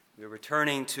We're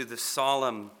returning to the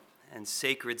solemn and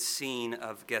sacred scene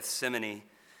of Gethsemane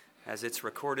as it's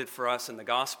recorded for us in the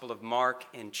Gospel of Mark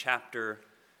in chapter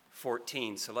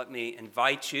 14. So let me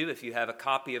invite you, if you have a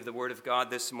copy of the Word of God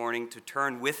this morning, to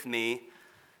turn with me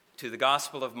to the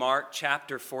Gospel of Mark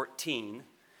chapter 14.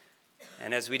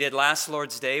 And as we did last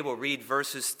Lord's Day, we'll read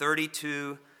verses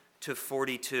 32 to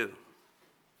 42.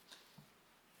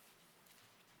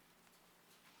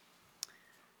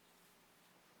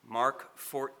 Mark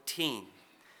 14.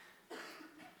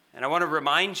 And I want to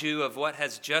remind you of what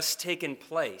has just taken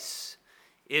place.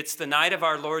 It's the night of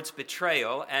our Lord's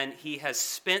betrayal, and he has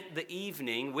spent the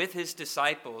evening with his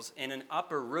disciples in an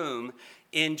upper room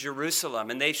in Jerusalem.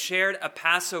 And they shared a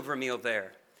Passover meal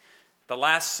there, the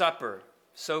Last Supper,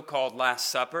 so-called Last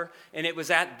Supper. And it was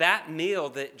at that meal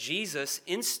that Jesus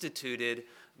instituted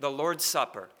the Lord's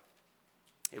Supper.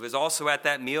 It was also at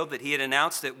that meal that he had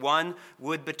announced that one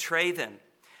would betray them.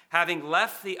 Having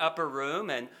left the upper room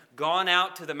and gone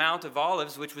out to the Mount of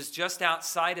Olives, which was just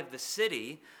outside of the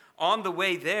city, on the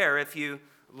way there, if you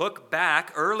look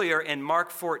back earlier in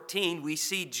Mark 14, we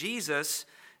see Jesus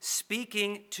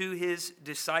speaking to his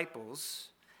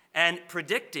disciples and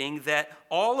predicting that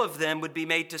all of them would be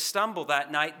made to stumble that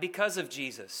night because of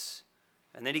Jesus.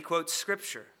 And then he quotes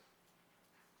Scripture.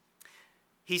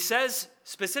 He says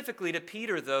specifically to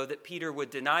Peter, though, that Peter would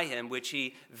deny him, which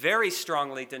he very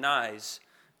strongly denies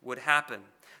would happen.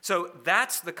 So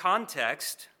that's the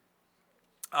context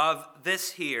of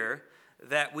this here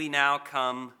that we now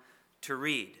come to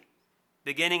read,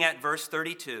 beginning at verse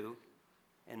 32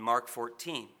 in Mark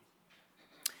 14.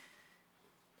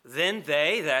 Then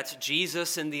they, that's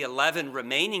Jesus and the 11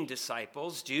 remaining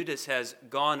disciples, Judas has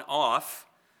gone off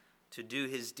to do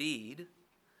his deed.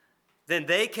 Then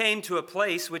they came to a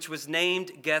place which was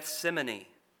named Gethsemane.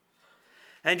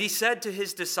 And he said to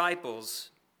his disciples,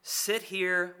 "Sit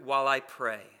here while I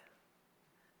pray."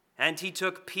 And he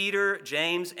took Peter,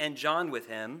 James, and John with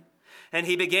him, and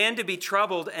he began to be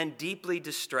troubled and deeply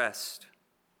distressed.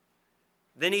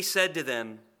 Then he said to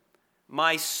them,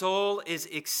 "My soul is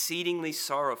exceedingly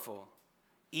sorrowful,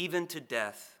 even to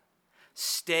death.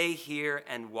 Stay here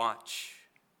and watch."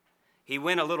 He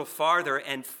went a little farther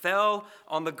and fell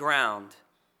on the ground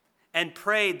and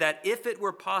prayed that if it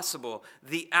were possible,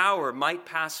 the hour might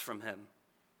pass from him.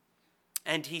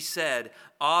 And he said,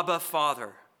 "Abba,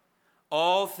 Father,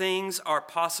 all things are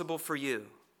possible for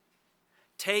you.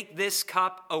 Take this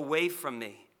cup away from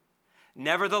me.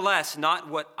 Nevertheless, not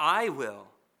what I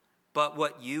will, but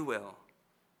what you will."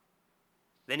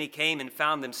 Then he came and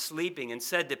found them sleeping and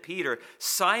said to Peter,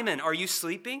 "Simon, are you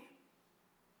sleeping?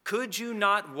 Could you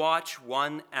not watch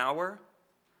 1 hour?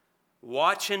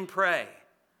 Watch and pray,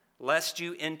 lest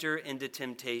you enter into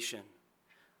temptation.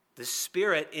 The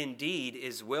spirit indeed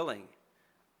is willing,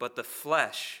 but the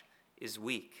flesh is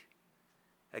weak."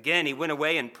 Again, he went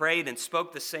away and prayed and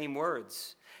spoke the same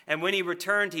words. And when he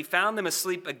returned, he found them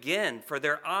asleep again, for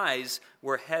their eyes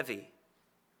were heavy,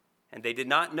 and they did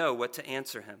not know what to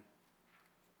answer him.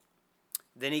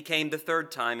 Then he came the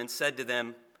third time and said to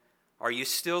them, "Are you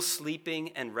still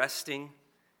sleeping and resting?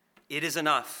 It is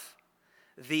enough.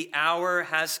 The hour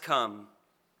has come.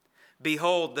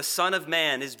 Behold, the Son of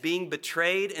Man is being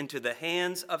betrayed into the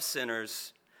hands of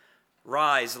sinners.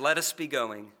 Rise, let us be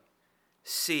going.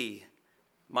 See,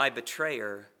 my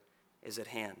betrayer is at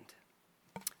hand."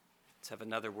 Let's have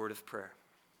another word of prayer.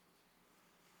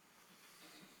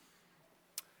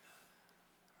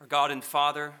 Our God and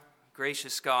Father,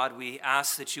 gracious God, we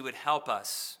ask that you would help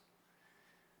us.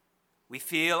 We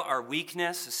feel our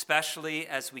weakness, especially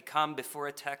as we come before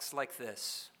a text like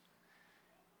this.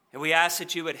 And we ask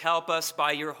that you would help us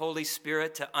by your Holy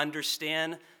Spirit to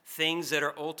understand things that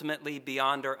are ultimately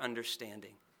beyond our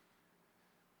understanding.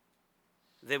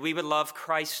 That we would love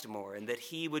Christ more and that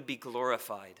he would be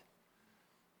glorified.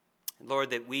 And Lord,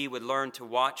 that we would learn to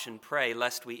watch and pray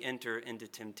lest we enter into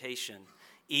temptation.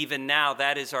 Even now,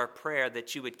 that is our prayer,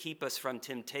 that you would keep us from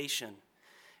temptation.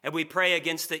 And we pray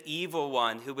against the evil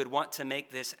one who would want to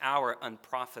make this hour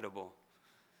unprofitable.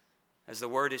 As the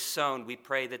word is sown, we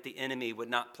pray that the enemy would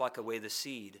not pluck away the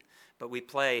seed, but we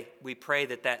pray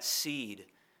that that seed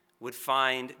would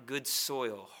find good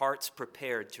soil, hearts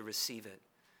prepared to receive it,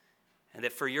 and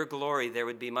that for your glory there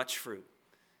would be much fruit.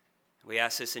 We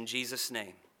ask this in Jesus'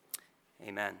 name.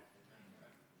 Amen.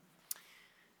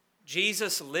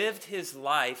 Jesus lived his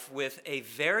life with a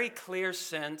very clear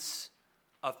sense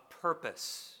of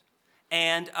purpose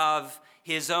and of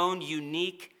his own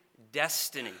unique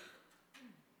destiny.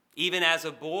 Even as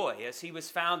a boy, as he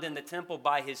was found in the temple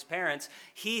by his parents,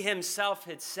 he himself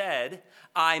had said,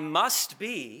 "I must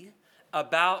be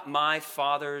about my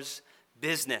Father's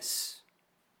business."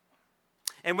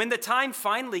 And when the time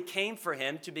finally came for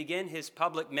him to begin his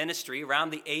public ministry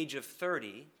around the age of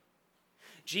 30,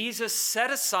 Jesus set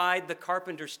aside the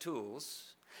carpenter's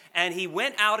tools and he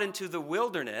went out into the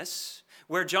wilderness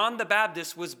where John the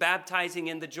Baptist was baptizing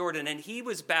in the Jordan, and he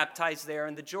was baptized there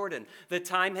in the Jordan. The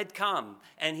time had come,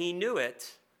 and he knew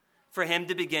it, for him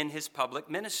to begin his public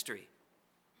ministry.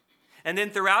 And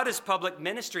then throughout his public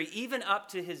ministry, even up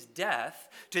to his death,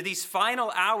 to these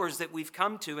final hours that we've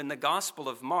come to in the Gospel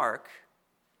of Mark,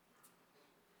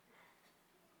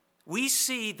 we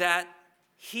see that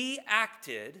he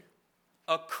acted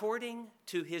according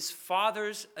to his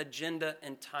Father's agenda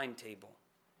and timetable,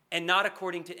 and not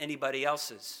according to anybody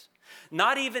else's.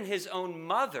 Not even his own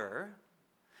mother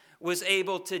was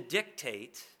able to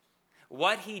dictate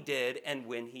what he did and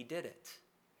when he did it,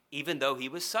 even though he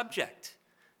was subject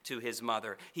to his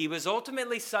mother. He was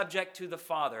ultimately subject to the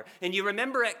Father. And you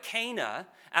remember at Cana,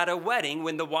 at a wedding,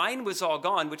 when the wine was all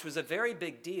gone, which was a very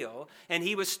big deal, and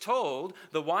he was told,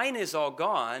 the wine is all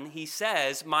gone, he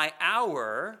says, my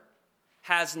hour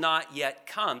has not yet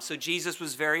come. So Jesus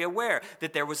was very aware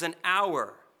that there was an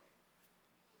hour.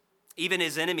 Even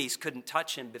his enemies couldn't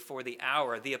touch him before the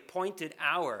hour, the appointed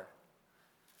hour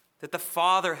that the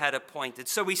Father had appointed.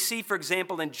 So we see, for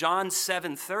example, in John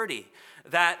 7:30,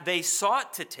 that they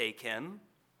sought to take him,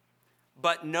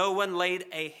 but no one laid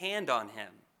a hand on him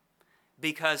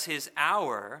because his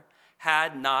hour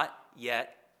had not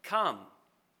yet come.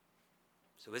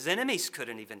 So his enemies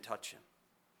couldn't even touch him.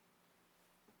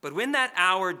 But when that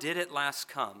hour did at last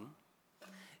come,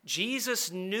 Jesus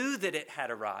knew that it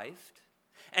had arrived,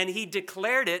 and he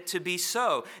declared it to be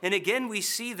so. And again, we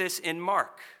see this in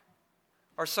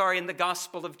in the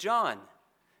Gospel of John.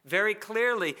 Very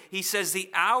clearly, he says,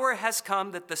 the hour has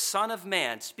come that the Son of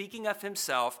Man, speaking of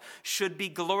himself, should be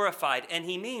glorified. And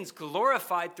he means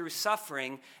glorified through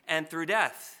suffering and through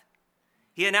death.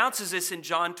 He announces this in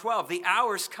John 12, the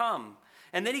hour's come.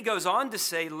 And then he goes on to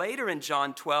say later in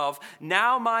John 12,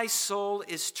 now my soul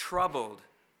is troubled,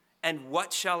 and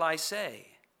what shall I say?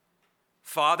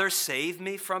 Father, save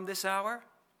me from this hour?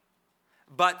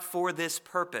 But for this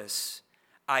purpose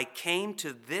I came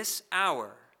to this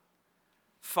hour.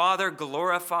 Father,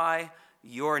 glorify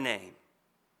your name.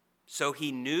 So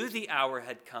he knew the hour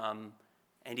had come,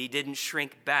 and he didn't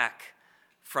shrink back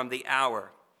from the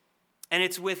hour. And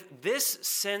it's with this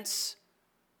sense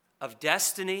of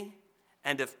destiny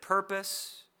and of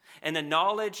purpose and the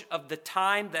knowledge of the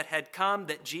time that had come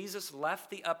that Jesus left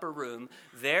the upper room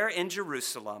there in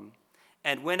Jerusalem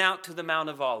and went out to the Mount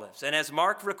of Olives. And as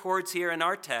Mark records here in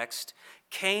our text,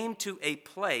 came to a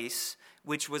place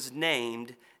which was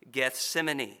named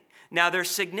Gethsemane. Now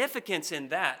there's significance in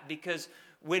that, because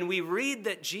when we read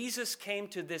that Jesus came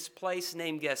to this place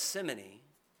named Gethsemane,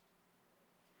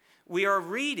 we are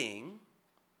reading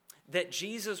that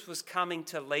Jesus was coming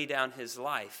to lay down his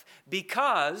life,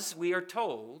 because we are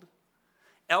told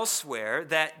elsewhere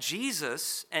that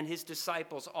Jesus and his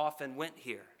disciples often went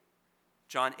here.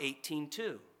 John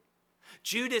 18:2.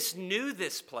 Judas knew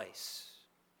this place,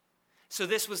 so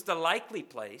this was the likely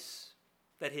place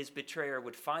that his betrayer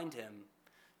would find him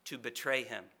to betray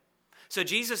him. So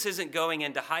Jesus isn't going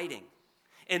into hiding.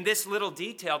 In this little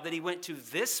detail that he went to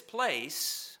this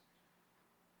place,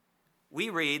 we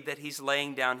read that he's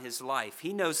laying down his life.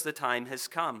 He knows the time has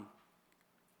come.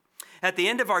 At the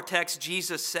end of our text,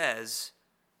 Jesus says,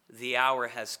 the hour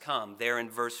has come. There in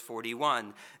verse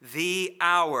 41, the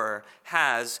hour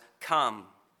has come.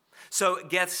 So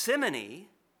Gethsemane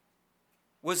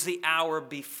was the hour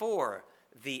before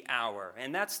the hour.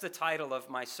 And that's the title of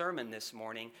my sermon this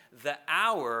morning, the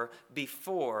hour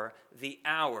before the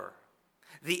hour.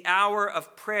 The hour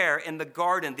of prayer in the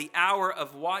garden, the hour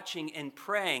of watching and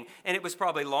praying. And it was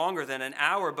probably longer than an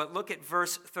hour, but look at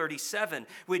verse 37.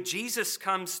 When Jesus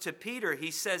comes to Peter,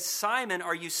 he says, Simon,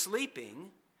 are you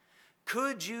sleeping?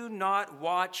 Could you not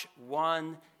watch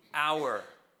 1 hour?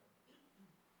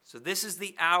 So this is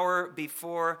the hour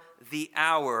before the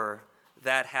hour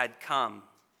that had come.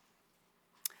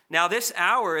 Now this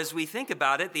hour, as we think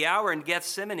about it, the hour in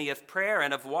Gethsemane of prayer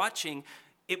and of watching,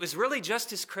 it was really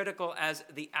just as critical as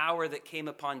the hour that came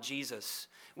upon Jesus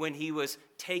when he was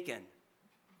taken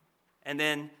and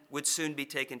then would soon be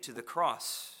taken to the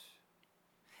cross.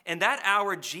 In that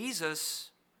hour,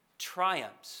 Jesus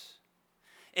triumphs.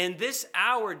 In this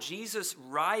hour, Jesus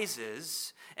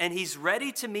rises and he's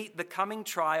ready to meet the coming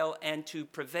trial and to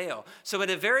prevail. So in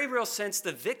a very real sense,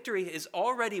 the victory is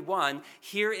already won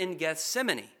here in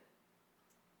Gethsemane.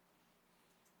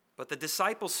 But the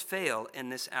disciples fail in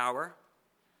this hour,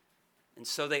 and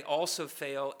so they also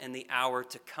fail in the hour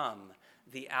to come,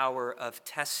 the hour of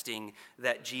testing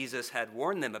that Jesus had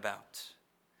warned them about.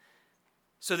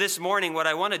 So this morning, what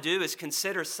I want to do is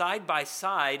consider side by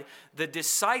side the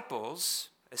disciples,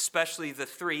 especially the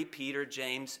three, Peter,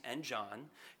 James, and John.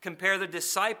 Compare the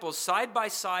disciples side by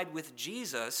side with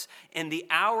Jesus in the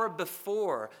hour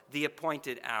before the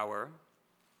appointed hour.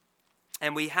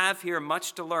 And we have here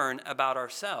much to learn about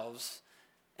ourselves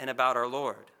and about our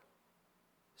Lord.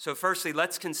 So firstly,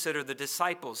 let's consider the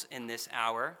disciples in this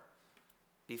hour,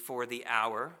 before the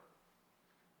hour.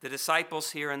 The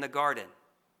disciples here in the garden.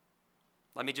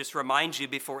 Let me just remind you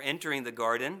before entering the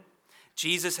garden,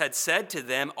 Jesus had said to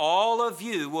them, all of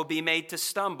you will be made to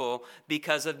stumble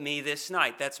because of me this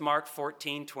night. That's Mark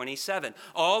 14:27.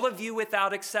 All of you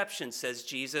without exception, says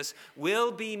Jesus,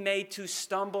 will be made to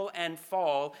stumble and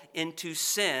fall into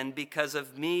sin because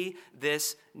of me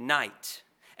this night.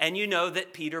 And you know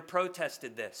that Peter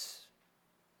protested this.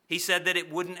 He said that it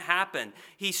wouldn't happen.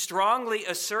 He strongly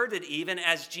asserted, even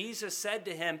as Jesus said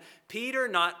to him, Peter,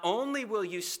 not only will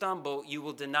you stumble, you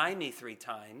will deny me 3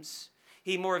 times.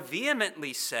 He more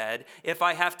vehemently said, if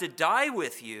I have to die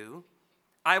with you,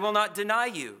 I will not deny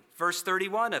you. Verse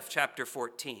 31 of chapter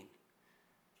 14.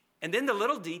 And then the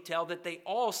little detail that they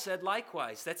all said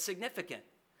likewise. That's significant.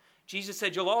 Jesus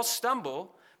said, you'll all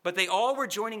stumble, but they all were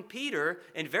joining Peter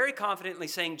and very confidently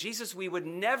saying, Jesus, we would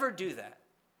never do that.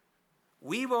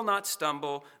 We will not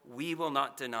stumble. We will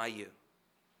not deny you.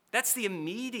 That's the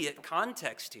immediate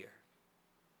context here.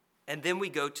 And then we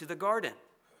go to the garden.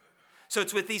 So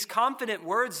it's with these confident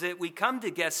words that we come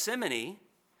to Gethsemane,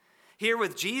 here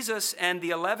with Jesus and the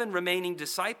 11 remaining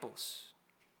disciples.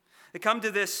 They come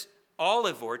to this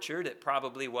olive orchard, it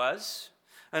probably was,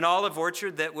 an olive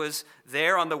orchard that was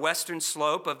there on the western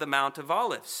slope of the Mount of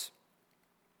Olives.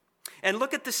 And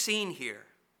look at the scene here.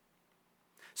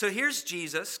 So here's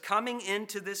Jesus coming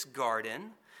into this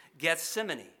garden,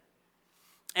 Gethsemane.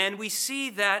 And we see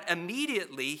that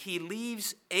immediately he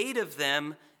leaves 8 of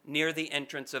them near the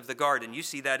entrance of the garden. You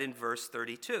see that in verse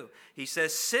 32. He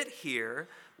says, sit here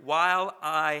while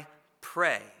I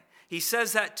pray. He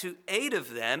says that to 8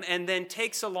 of them and then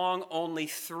takes along only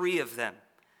 3 of them.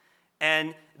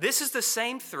 And this is the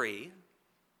same 3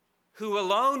 who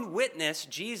alone witnessed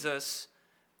Jesus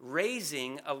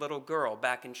raising a little girl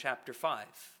back in chapter 5.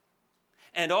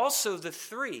 And also the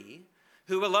 3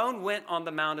 who alone went on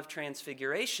the Mount of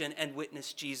Transfiguration and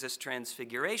witnessed Jesus'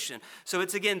 transfiguration. So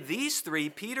it's again these 3,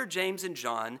 Peter, James, and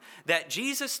John, that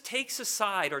Jesus takes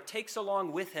aside or takes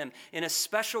along with him in a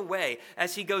special way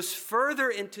as he goes further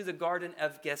into the Garden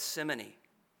of Gethsemane.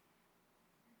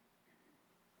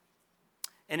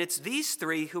 And it's these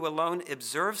 3 who alone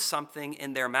observe something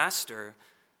in their master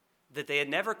that they had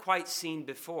never quite seen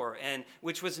before, and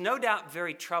which was no doubt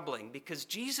very troubling because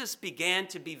Jesus began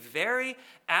to be very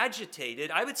agitated,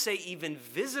 I would say even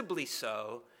visibly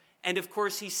so, and of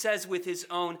course he says with his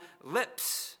own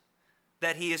lips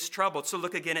that he is troubled. So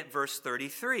look again at verse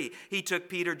 33. He took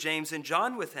Peter, James, and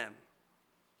John with him,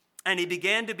 and he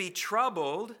began to be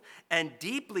troubled and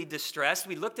deeply distressed.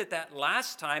 We looked at that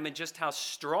last time and just how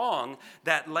strong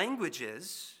that language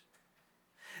is.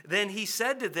 Then he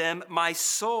said to them, my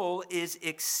soul is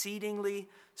exceedingly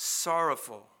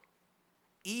sorrowful,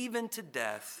 even to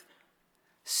death.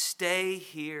 Stay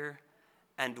here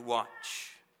and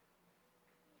watch.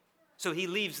 So he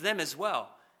leaves them as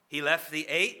well. He left the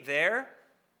 8 there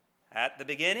at the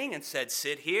beginning and said,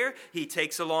 sit here. He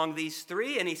takes along these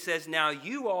 3 and he says, now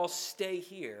you all stay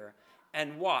here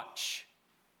and watch.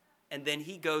 And then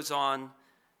he goes on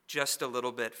just a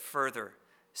little bit further,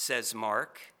 says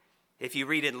Mark. If you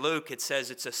read in Luke, it says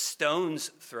it's a stone's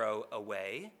throw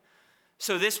away.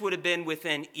 So this would have been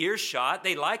within earshot.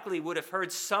 They likely would have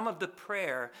heard some of the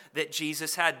prayer that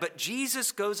Jesus had. But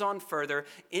Jesus goes on further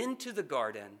into the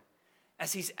garden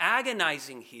as he's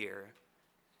agonizing here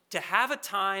to have a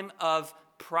time of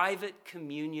private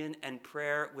communion and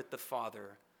prayer with the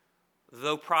Father,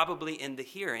 though probably in the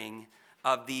hearing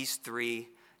of these 3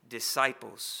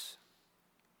 disciples.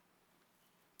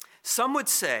 Some would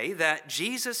say that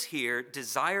Jesus here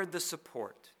desired the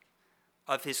support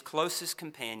of his closest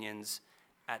companions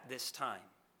at this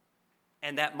time,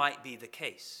 and that might be the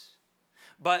case.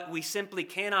 But we simply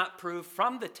cannot prove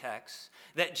from the text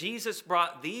that Jesus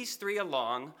brought these 3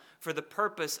 along for the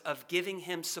purpose of giving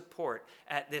him support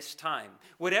at this time.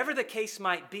 Whatever the case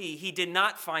might be, he did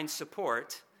not find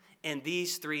support in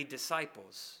these 3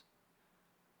 disciples,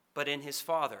 but in his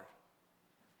Father.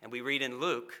 And we read in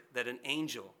Luke that an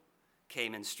angel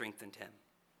came and strengthened him.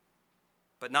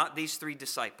 But not these 3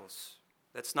 disciples.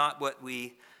 That's not what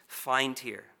we find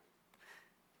here.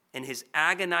 In his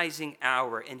agonizing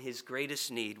hour, in his greatest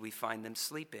need, we find them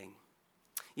sleeping.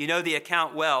 You know the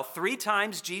account well. 3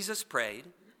 times Jesus prayed,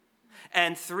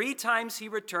 And 3 times he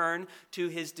returned to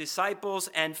his disciples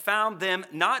and found them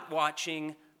not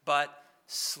watching, but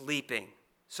sleeping.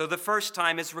 So the first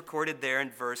time is recorded there in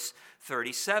verse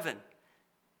 37.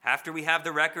 After we have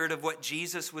the record of what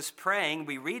Jesus was praying,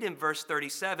 we read in verse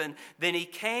 37, then he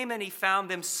came and he found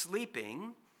them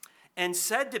sleeping and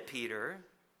said to Peter,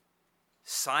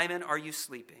 Simon, are you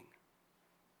sleeping?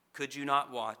 Could you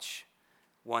not watch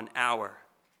 1 hour?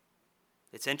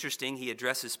 It's interesting, he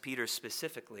addresses Peter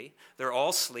specifically. They're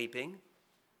all sleeping,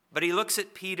 but he looks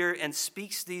at Peter and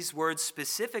speaks these words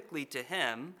specifically to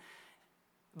him,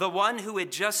 the one who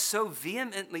had just so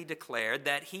vehemently declared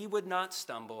that he would not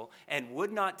stumble and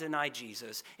would not deny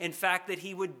Jesus. In fact, that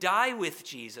he would die with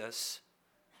Jesus,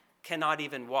 cannot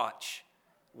even watch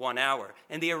 1 hour.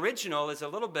 And the original is a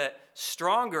little bit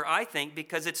stronger, I think,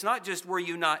 because it's not just were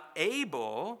you not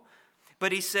able,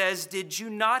 but he says, did you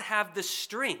not have the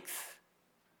strength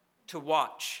to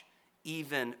watch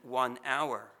even 1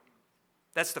 hour?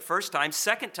 That's the first time.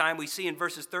 Second time we see in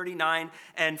verses 39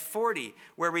 and 40,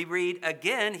 where we read,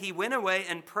 again, he went away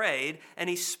and prayed, and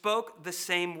he spoke the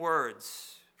same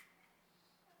words.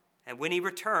 And when he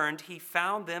returned, he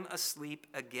found them asleep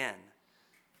again,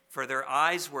 for their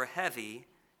eyes were heavy,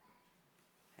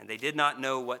 and they did not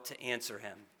know what to answer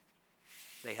him.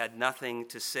 They had nothing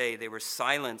to say. They were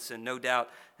silent and no doubt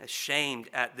ashamed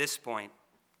at this point.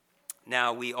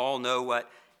 Now, we all know what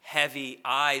heavy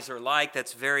eyes are like.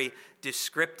 That's very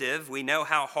descriptive. We know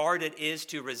how hard it is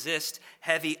to resist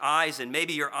heavy eyes, and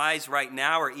maybe your eyes right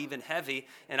now are even heavy,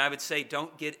 and I would say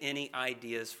don't get any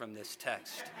ideas from this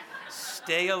text.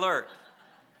 Stay alert.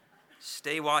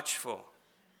 Stay watchful.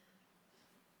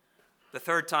 The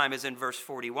third time is in verse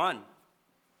 41.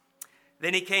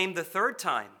 Then he came the third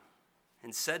time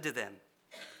and said to them,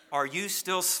 are you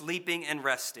still sleeping and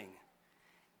resting?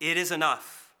 It is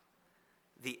enough.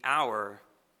 The hour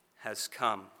has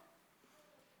come.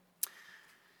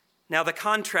 Now, the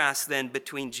contrast then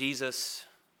between Jesus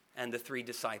and the 3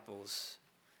 disciples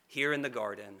here in the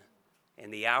garden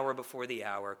in the hour before the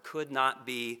hour could not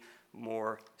be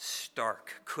more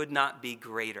stark, could not be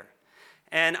greater.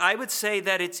 And I would say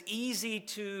that it's easy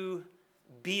to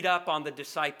beat up on the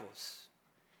disciples.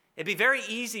 It'd be very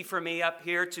easy for me up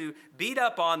here to beat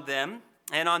up on them,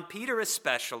 and on Peter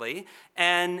especially,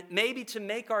 and maybe to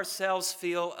make ourselves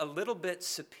feel a little bit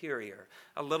superior,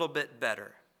 a little bit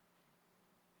better.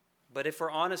 But if we're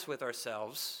honest with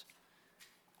ourselves,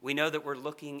 we know that we're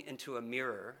looking into a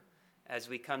mirror as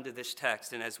we come to this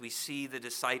text and as we see the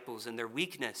disciples in their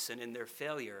weakness and in their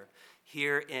failure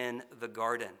here in the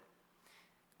garden.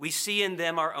 We see in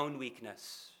them our own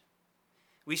weakness.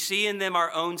 We see in them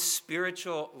our own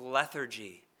spiritual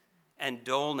lethargy and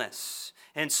dullness.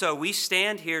 And so we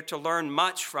stand here to learn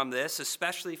much from this,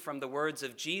 especially from the words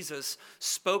of Jesus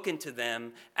spoken to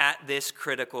them at this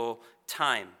critical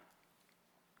time.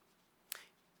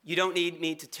 You don't need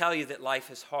me to tell you that life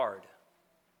is hard.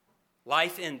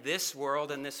 Life in this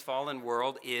world, in this fallen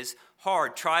world, is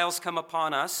hard. Trials come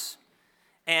upon us,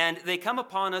 and they come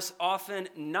upon us often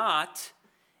not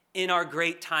in our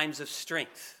great times of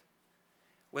strength.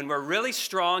 When we're really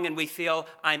strong and we feel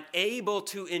I'm able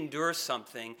to endure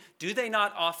something, do they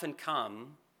not often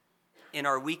come in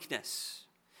our weakness,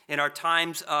 in our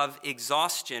times of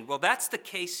exhaustion? Well, that's the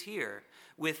case here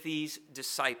with these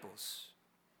disciples.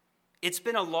 It's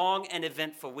been a long and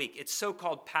eventful week. It's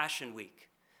so-called Passion Week,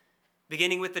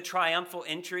 beginning with the triumphal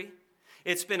entry.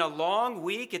 It's been a long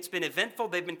week. It's been eventful.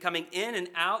 They've been coming in and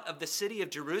out of the city of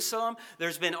Jerusalem.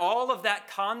 There's been all of that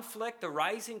conflict, the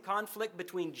rising conflict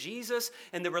between Jesus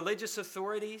and the religious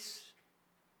authorities.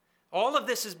 All of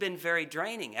this has been very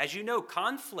draining. As you know,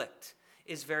 conflict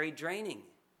is very draining.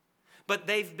 But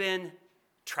they've been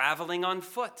traveling on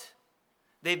foot.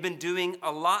 They've been doing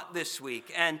a lot this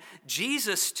week. And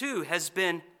Jesus, too, has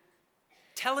been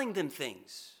telling them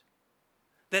things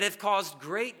that have caused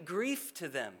great grief to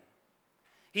them.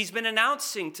 He's been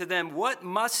announcing to them what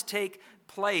must take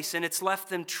place, and it's left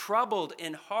them troubled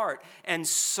in heart and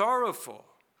sorrowful.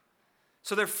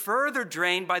 So they're further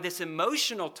drained by this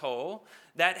emotional toll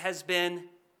that has been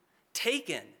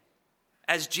taken,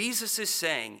 as Jesus is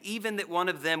saying, even that one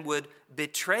of them would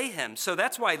betray him. So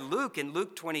that's why Luke, in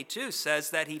Luke 22,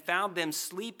 says that he found them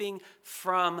sleeping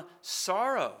from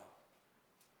sorrow.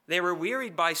 They were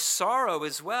wearied by sorrow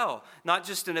as well, not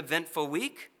just an eventful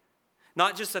week,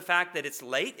 not just the fact that it's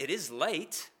late, it is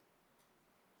late.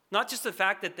 Not just the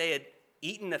fact that they had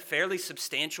eaten a fairly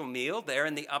substantial meal there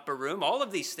in the upper room. All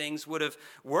of these things would have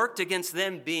worked against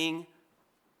them being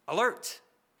alert.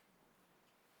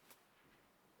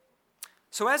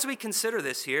 So as we consider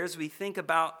this here, as we think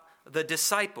about the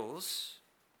disciples,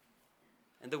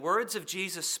 and the words of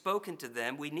Jesus spoken to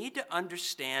them, we need to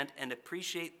understand and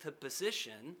appreciate the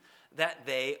position that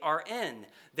they are in.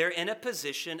 They're in a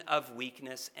position of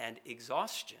weakness and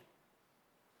exhaustion.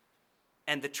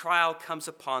 And the trial comes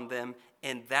upon them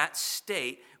in that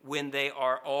state when they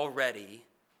are already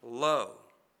low.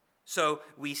 So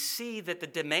we see that the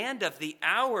demand of the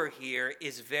hour here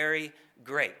is very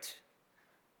great.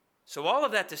 So all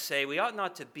of that to say, we ought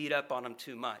not to beat up on them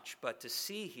too much, but to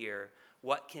see here,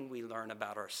 what can we learn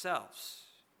about ourselves?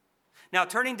 Now,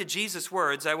 turning to Jesus'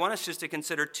 words, I want us just to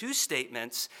consider two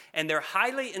statements, and they're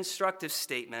highly instructive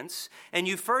statements. And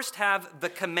you first have the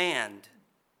command.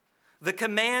 The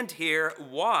command here,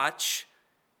 watch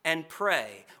and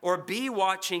pray, or be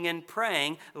watching and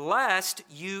praying, lest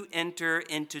you enter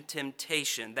into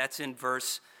temptation. That's in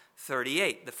verse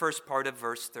 38, the first part of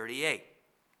verse 38.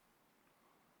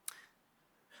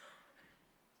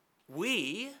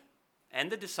 We and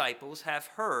the disciples have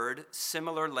heard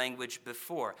similar language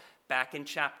before, back in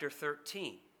chapter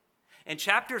 13. In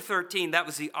chapter 13, that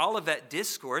was the Olivet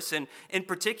Discourse, and in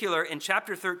particular, in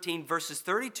chapter 13, verses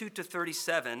 32 to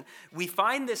 37, we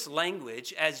find this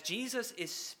language as Jesus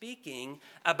is speaking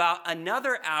about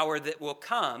another hour that will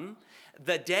come,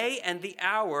 the day and the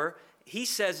hour, he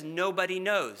says nobody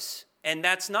knows. And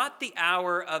that's not the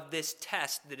hour of this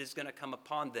test that is going to come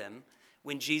upon them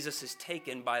when Jesus is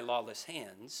taken by lawless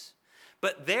hands.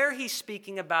 But there he's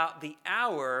speaking about the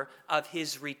hour of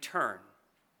his return.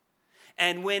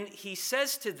 And when he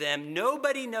says to them,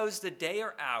 nobody knows the day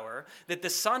or hour that the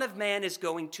Son of Man is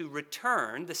going to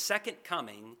return, the second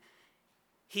coming,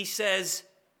 he says,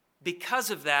 because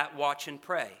of that, watch and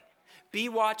pray. Be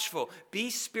watchful. Be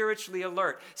spiritually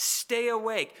alert. Stay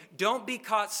awake. Don't be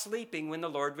caught sleeping when the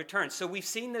Lord returns. So we've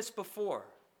seen this before.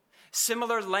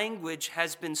 Similar language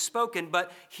has been spoken,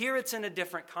 but here it's in a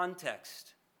different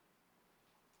context.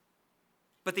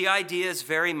 But the idea is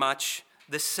very much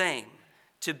the same.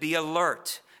 To be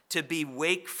alert, to be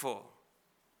wakeful,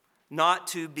 not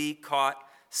to be caught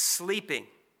sleeping.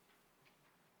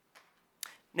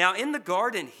 Now, in the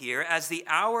garden here, as the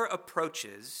hour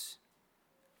approaches,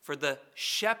 for the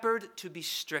shepherd to be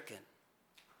stricken,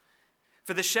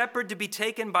 for the shepherd to be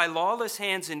taken by lawless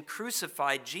hands and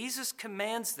crucified, Jesus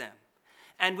commands them.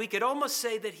 And we could almost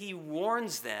say that he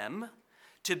warns them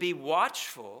to be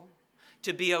watchful,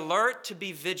 to be alert, to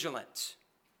be vigilant.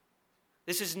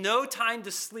 This is no time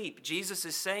to sleep, Jesus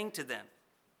is saying to them.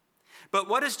 But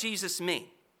what does Jesus mean?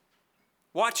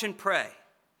 Watch and pray.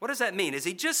 What does that mean? Is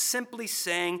he just simply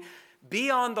saying, be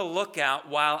on the lookout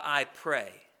while I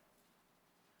pray?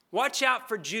 Watch out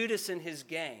for Judas and his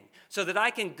gang so that I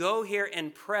can go here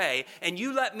and pray and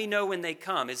you let me know when they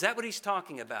come. Is that what he's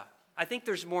talking about? I think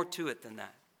there's more to it than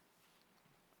that.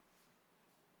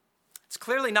 It's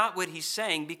clearly not what he's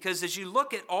saying, because as you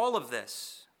look at all of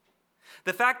this,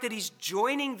 the fact that he's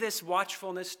joining this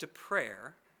watchfulness to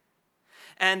prayer,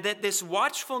 and that this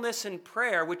watchfulness and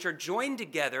prayer, which are joined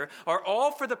together, are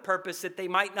all for the purpose that they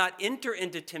might not enter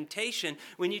into temptation.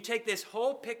 When you take this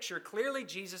whole picture, clearly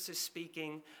Jesus is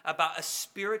speaking about a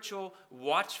spiritual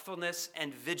watchfulness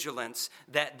and vigilance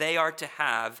that they are to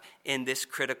have in this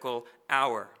critical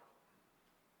hour.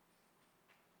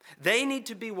 They need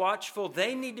to be watchful.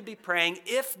 They need to be praying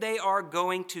if they are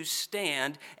going to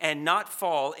stand and not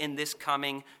fall in this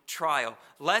coming trial.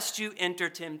 Lest you enter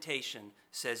temptation,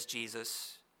 says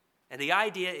Jesus. And the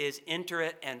idea is enter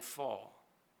it and fall.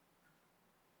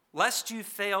 Lest you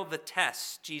fail the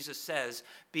test, Jesus says,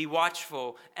 be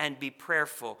watchful and be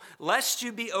prayerful. Lest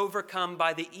you be overcome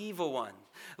by the evil one.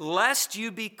 Lest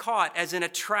you be caught as in a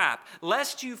trap.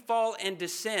 Lest you fall into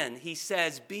sin, he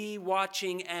says, be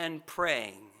watching and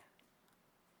praying.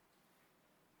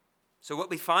 So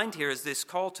what we find here is this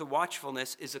call to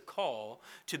watchfulness is a call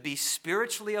to be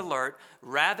spiritually alert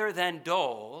rather than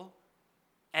dull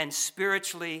and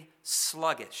spiritually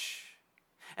sluggish.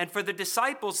 And for the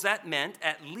disciples, that meant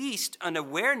at least an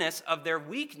awareness of their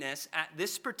weakness at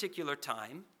this particular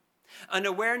time, an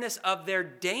awareness of their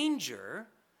danger,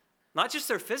 not just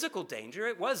their physical danger,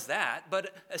 it was that,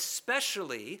 but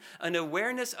especially an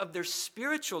awareness of their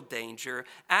spiritual danger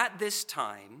at this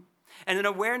time, and an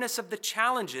awareness of the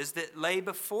challenges that lay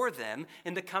before them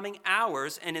in the coming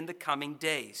hours and in the coming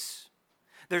days.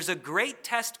 There's a great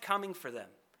test coming for them,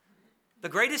 the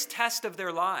greatest test of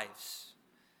their lives.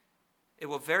 It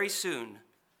will very soon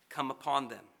come upon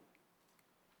them.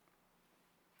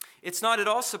 It's not at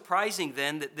all surprising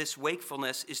then that this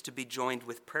wakefulness is to be joined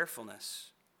with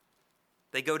prayerfulness.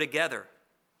 They go together.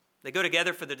 They go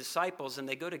together for the disciples, and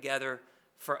they go together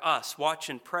for us. Watch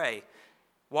and pray.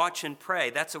 Watch and pray,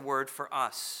 that's a word for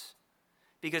us.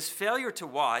 Because failure to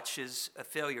watch is a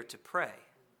failure to pray.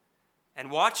 And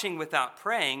watching without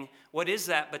praying, what is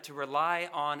that but to rely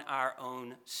on our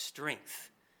own strength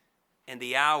in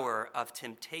the hour of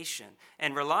temptation?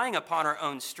 And relying upon our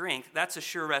own strength, that's a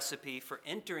sure recipe for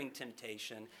entering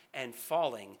temptation and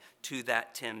falling to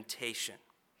that temptation.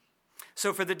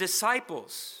 So for the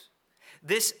disciples,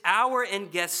 this hour in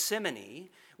Gethsemane,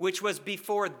 which was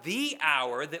before the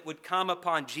hour that would come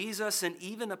upon Jesus and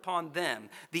even upon them,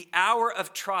 the hour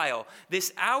of trial,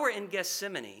 this hour in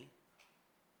Gethsemane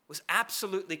was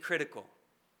absolutely critical.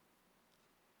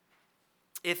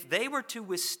 If they were to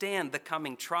withstand the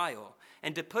coming trial,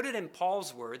 and to put it in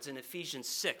Paul's words in Ephesians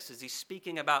 6, as he's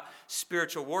speaking about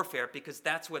spiritual warfare, because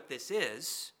that's what this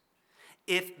is,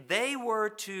 if they were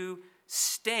to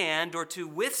stand or to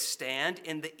withstand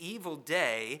in the evil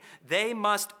day, they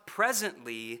must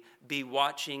presently be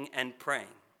watching and praying.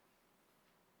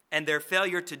 And their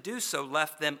failure to do so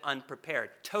left them unprepared,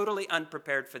 totally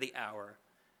unprepared for the hour.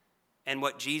 And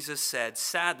what Jesus said,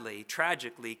 sadly,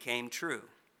 tragically, came true.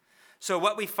 So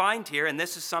what we find here, and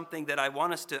this is something that I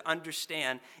want us to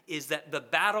understand, is that the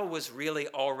battle was really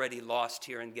already lost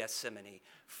here in Gethsemane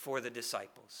for the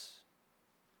disciples.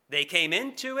 They came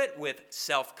into it with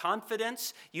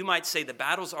self-confidence. You might say the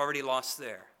battle's already lost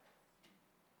there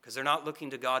because they're not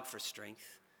looking to God for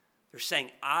strength. They're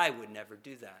saying, I would never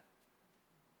do that.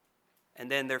 And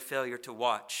then their failure to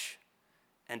watch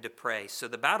and to pray. So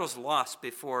the battle's lost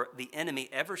before the enemy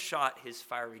ever shot his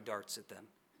fiery darts at them.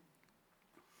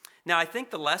 Now, I think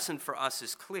the lesson for us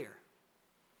is clear.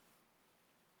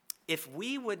 If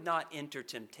we would not enter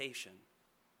temptation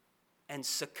and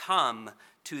succumb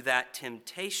to that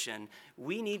temptation,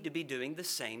 we need to be doing the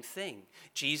same thing.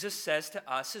 Jesus says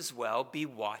to us as well, be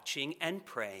watching and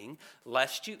praying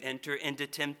lest you enter into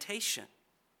temptation.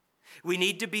 We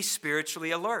need to be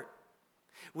spiritually alert.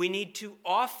 We need to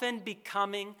often be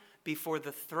coming before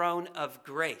the throne of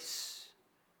grace,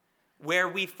 where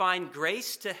we find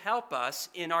grace to help us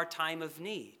in our time of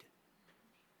need.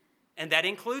 And that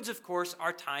includes, of course,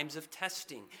 our times of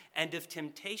testing and of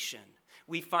temptation.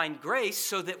 We find grace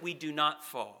so that we do not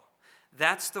fall.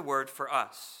 That's the word for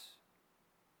us.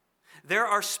 There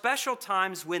are special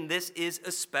times when this is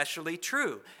especially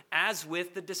true, as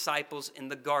with the disciples in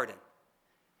the garden.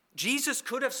 Jesus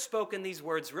could have spoken these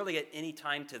words really at any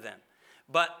time to them,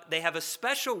 but they have a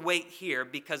special weight here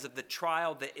because of the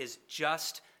trial that is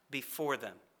just before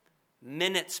them,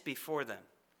 minutes before them.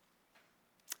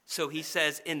 So he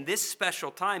says, in this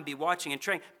special time, be watching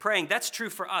and praying. That's true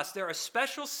for us. There are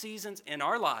special seasons in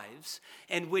our lives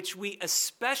in which we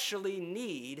especially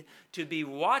need to be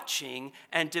watching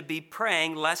and to be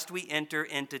praying lest we enter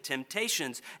into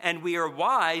temptations. And we are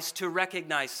wise to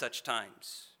recognize such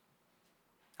times.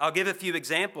 I'll give a few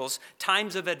examples.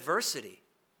 Times of adversity.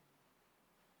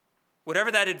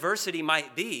 Whatever that adversity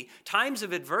might be, times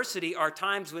of adversity are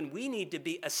times when we need to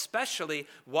be especially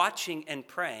watching and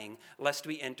praying lest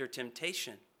we enter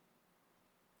temptation.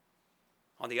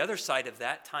 On the other side of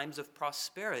that, times of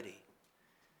prosperity.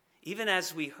 Even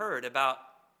as we heard about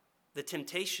the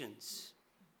temptations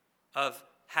of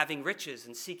having riches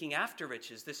and seeking after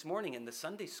riches this morning in the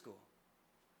Sunday school.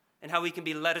 And how we can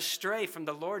be led astray from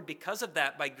the Lord because of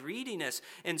that by greediness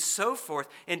and so forth.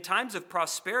 In times of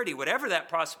prosperity, whatever that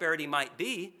prosperity might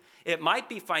be, it might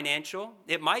be financial,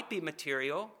 it might be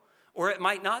material, or it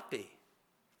might not be.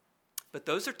 But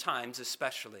those are times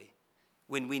especially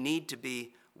when we need to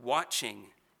be watching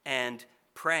and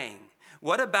praying.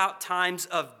 What about times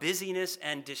of busyness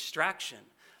and distraction?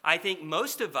 I think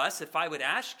most of us, if I would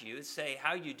ask you, say,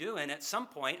 how you doing? At some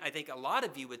point, I think a lot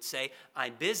of you would say,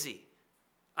 I'm busy.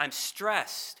 I'm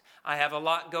stressed. I have a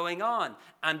lot going on.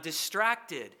 I'm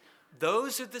distracted.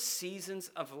 Those are the seasons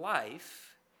of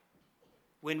life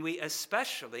when we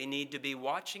especially need to be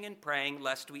watching and praying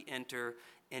lest we enter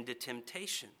into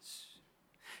temptations.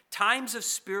 Times of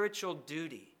spiritual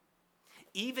duty,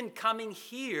 even coming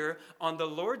here on the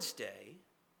Lord's Day,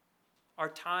 are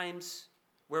times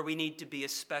where we need to be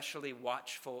especially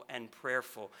watchful and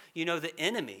prayerful. You know, the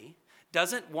enemy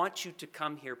doesn't want you to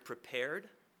come here prepared,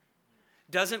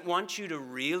 doesn't want you to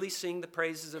really sing the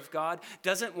praises of God,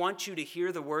 doesn't want you to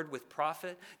hear the word with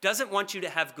profit, doesn't want you to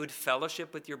have good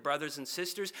fellowship with your brothers and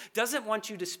sisters, doesn't want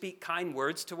you to speak kind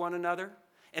words to one another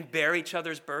and bear each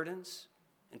other's burdens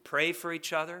and pray for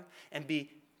each other and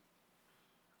be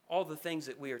all the things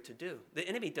that we are to do. The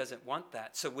enemy doesn't want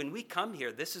that. So when we come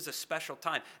here, this is a special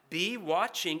time. Be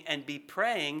watching and be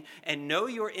praying and know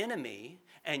your enemy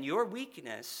and your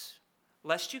weakness,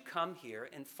 lest you come here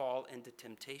and fall into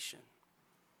temptation.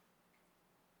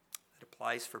 It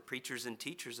applies for preachers and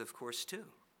teachers, of course, too.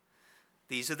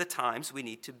 These are the times we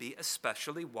need to be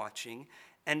especially watching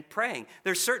and praying.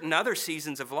 There's certain other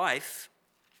seasons of life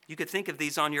You could think of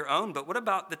these on your own, but what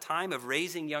about the time of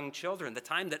raising young children, the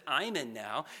time that I'm in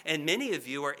now, and many of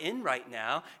you are in right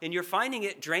now, and you're finding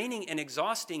it draining and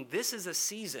exhausting? This is a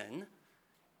season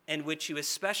in which you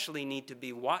especially need to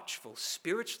be watchful,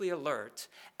 spiritually alert,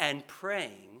 and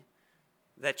praying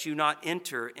that you not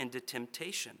enter into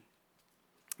temptation.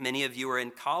 Many of you are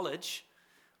in college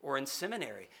or in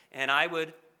seminary, and I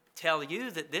would tell you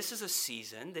that this is a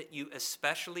season that you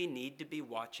especially need to be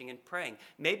watching and praying.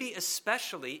 Maybe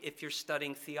especially if you're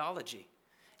studying theology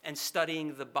and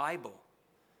studying the Bible,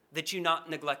 that you not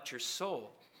neglect your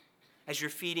soul. As you're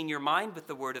feeding your mind with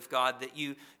the Word of God, that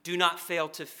you do not fail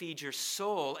to feed your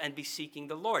soul and be seeking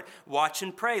the Lord. Watch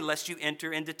and pray lest you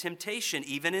enter into temptation,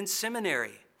 even in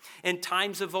seminary, in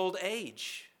times of old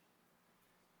age,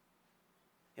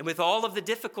 and with all of the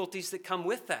difficulties that come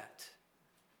with that.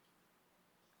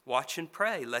 Watch and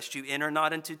pray, lest you enter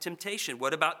not into temptation.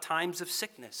 What about times of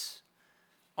sickness?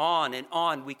 On and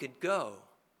on we could go.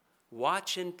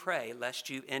 Watch and pray, lest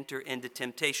you enter into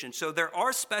temptation. So there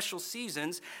are special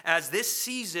seasons, as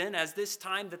this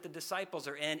time that the disciples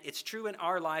are in. It's true in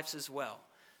our lives as well.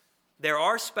 There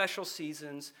are special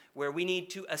seasons where we need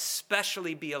to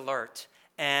especially be alert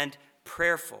and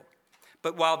prayerful.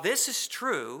 But while this is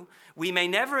true, we may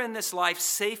never in this life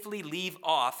safely leave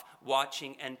off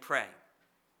watching and praying.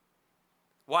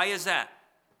 Why is that?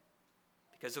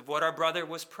 Because of what our brother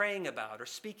was praying about or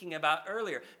speaking about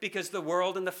earlier. Because the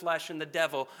world and the flesh and the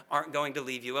devil aren't going to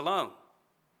leave you alone.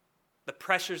 The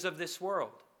pressures of this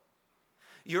world.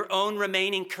 Your own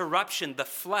remaining corruption, the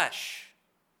flesh.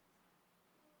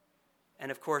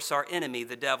 And of course our enemy,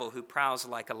 the devil, who prowls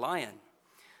like a lion.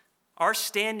 Our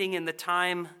standing in the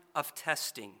time of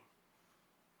testing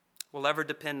will ever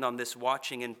depend on this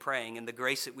watching and praying and the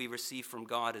grace that we receive from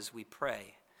God as we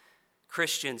pray.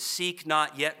 Christians, seek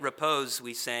not yet repose,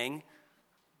 we sang.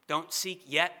 Don't seek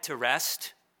yet to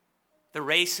rest. The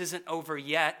race isn't over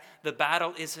yet. The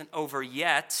battle isn't over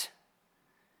yet.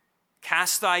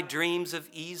 Cast thy dreams of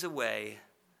ease away.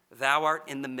 Thou art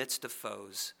in the midst of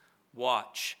foes.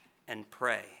 Watch and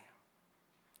pray.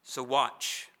 So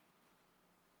watch.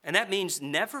 And that means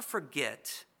never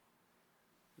forget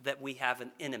that we have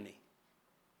an enemy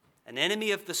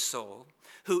of the soul,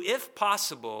 who, if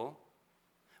possible,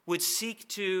 would seek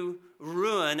to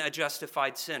ruin a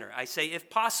justified sinner. I say if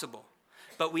possible,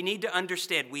 but we need to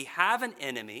understand we have an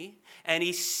enemy, and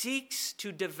he seeks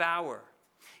to devour.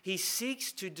 He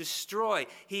seeks to destroy.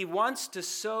 He wants to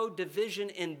sow division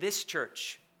in this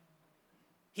church.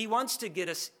 He wants to get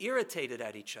us irritated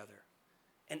at each other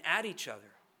and at each other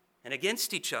and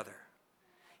against each other.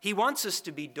 He wants us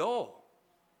to be dull.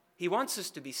 He wants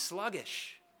us to be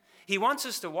sluggish. He wants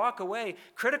us to walk away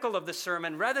critical of the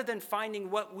sermon rather than finding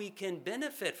what we can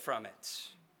benefit from it.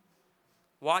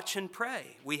 Watch and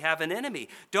pray. We have an enemy.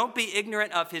 Don't be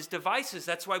ignorant of his devices.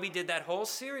 That's why we did that whole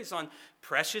series on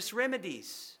precious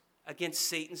remedies against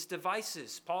Satan's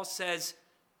devices. Paul says,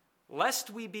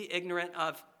 lest we be ignorant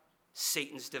of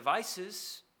Satan's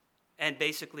devices and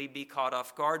basically be caught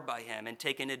off guard by him and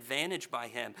taken advantage by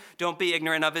him. Don't be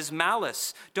ignorant of his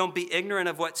malice. Don't be ignorant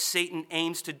of what Satan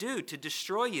aims to do to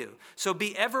destroy you. So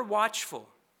be ever watchful.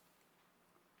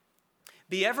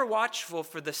 Be ever watchful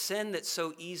for the sin that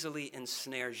so easily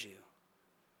ensnares you.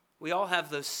 We all have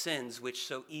those sins which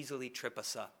so easily trip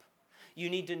us up.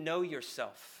 You need to know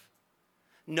yourself.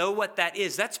 Know what that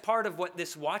is. That's part of what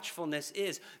this watchfulness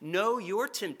is. Know your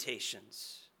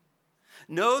temptations.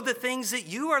 Know the things that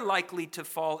you are likely to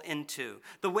fall into,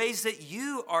 the ways that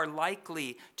you are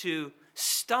likely to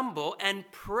stumble, and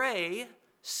pray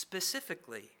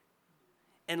specifically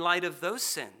in light of those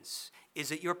sins.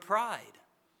 Is it your pride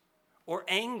or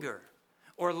anger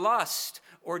or lust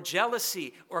or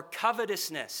jealousy or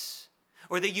covetousness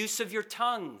or the use of your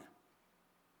tongue?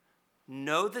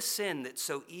 Know the sin that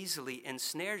so easily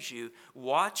ensnares you.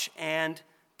 Watch and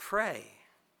pray.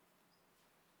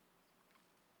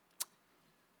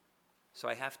 So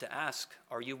I have to ask,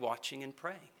 are you watching and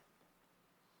praying?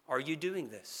 Are you doing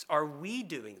this? Are we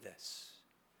doing this?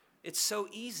 It's so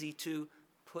easy to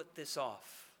put this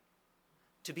off,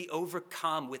 to be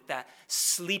overcome with that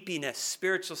sleepiness,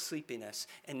 spiritual sleepiness,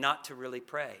 and not to really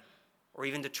pray, or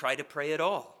even to try to pray at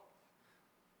all.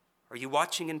 Are you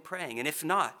watching and praying? And if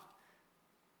not,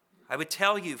 I would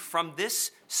tell you from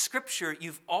this scripture,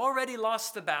 you've already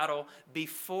lost the battle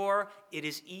before it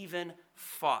is even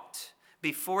fought.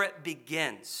 Before it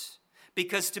begins.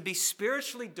 Because to be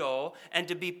spiritually dull and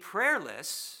to be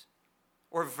prayerless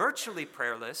or virtually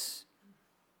prayerless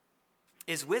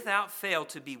is without fail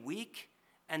to be weak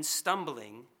and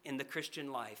stumbling in the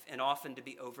Christian life, and often to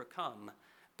be overcome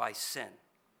by sin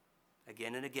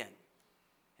again and again,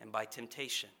 and by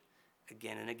temptation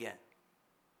again and again.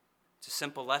 It's a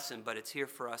simple lesson, but it's here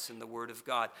for us in the Word of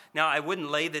God. Now, I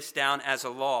wouldn't lay this down as a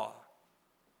law.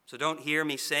 So don't hear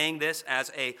me saying this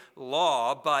as a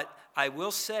law, but I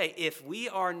will say if we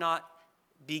are not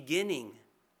beginning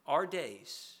our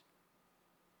days,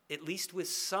 at least with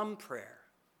some prayer,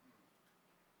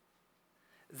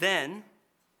 then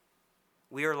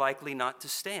we are likely not to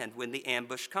stand when the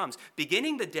ambush comes.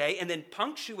 Beginning the day and then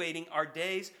punctuating our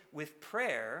days with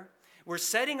prayer, we're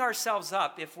setting ourselves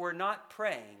up, if we're not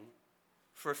praying,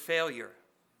 for failure.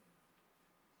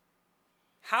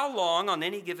 How long on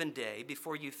any given day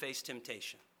before you face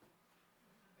temptation?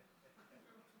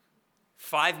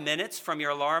 5 minutes from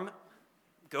your alarm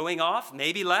going off,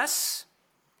 maybe less.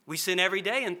 We sin every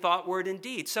day in thought, word, and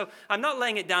deed. So I'm not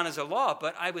laying it down as a law,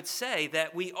 but I would say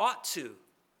that we ought to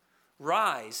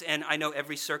rise. And I know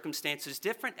every circumstance is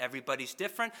different, everybody's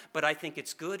different, but I think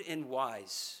it's good and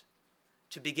wise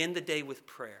to begin the day with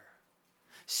prayer,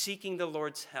 seeking the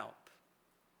Lord's help,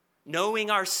 knowing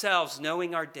ourselves,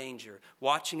 knowing our danger,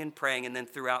 watching and praying, and then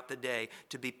throughout the day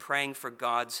to be praying for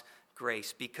God's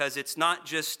grace. Because it's not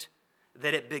just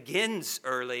that it begins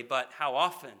early, but how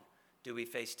often do we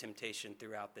face temptation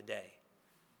throughout the day?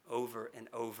 Over and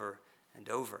over and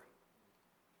over.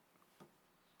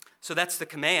 So that's the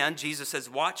command. Jesus says,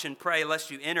 watch and pray lest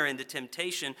you enter into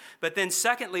temptation. But then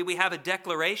secondly, we have a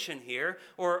declaration here,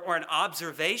 or an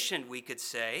observation, we could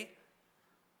say.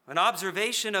 An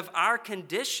observation of our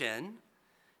condition,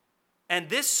 and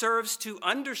this serves to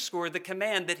underscore the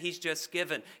command that he's just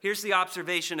given. Here's the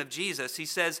observation of Jesus. He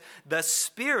says, the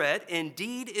spirit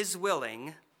indeed is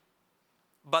willing,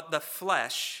 but the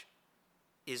flesh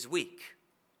is weak.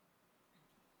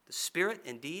 The spirit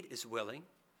indeed is willing,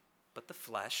 but the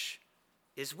flesh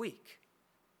is weak.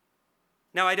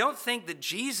 Now, I don't think that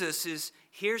Jesus is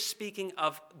here speaking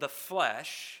of the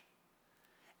flesh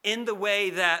in the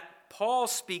way that Paul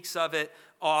speaks of it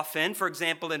often. For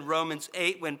example, in Romans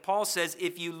 8, when Paul says,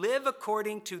 if you live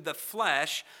according to the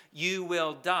flesh, you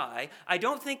will die. I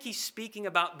don't think he's speaking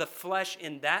about the flesh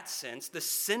in that sense, the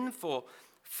sinful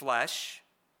flesh.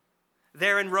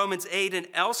 There in Romans 8 and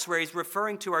elsewhere, he's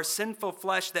referring to our sinful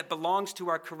flesh that belongs to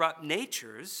our corrupt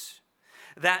natures.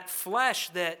 That flesh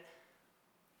that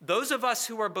those of us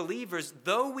who are believers,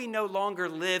 though we no longer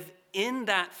live in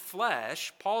that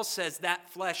flesh, Paul says that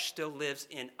flesh still lives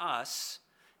in us.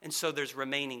 And so there's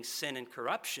remaining sin and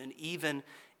corruption, even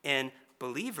in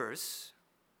believers.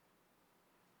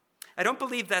 I don't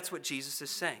believe that's what Jesus is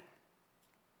saying.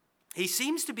 He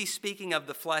seems to be speaking of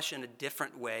the flesh in a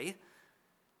different way,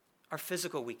 our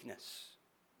physical weakness.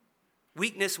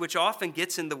 Weakness which often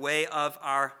gets in the way of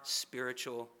our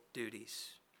spiritual duties.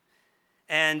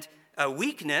 And a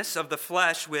weakness of the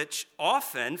flesh which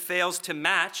often fails to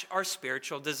match our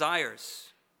spiritual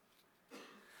desires.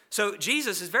 So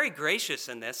Jesus is very gracious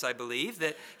in this, I believe,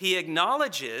 that he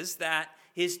acknowledges that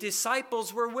his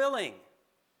disciples were willing.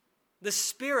 The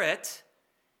Spirit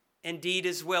indeed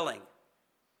is willing.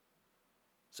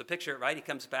 So picture it, right? He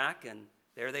comes back and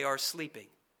there they are sleeping.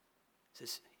 He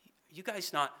says, you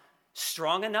guys not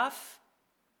strong enough?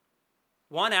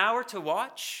 1 hour to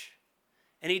watch?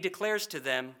 And he declares to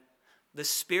them, the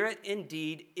Spirit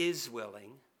indeed is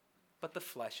willing, but the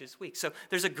flesh is weak. So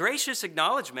there's a gracious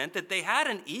acknowledgement that they had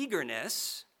an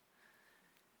eagerness,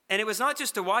 and it was not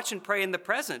just to watch and pray in the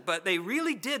present, but they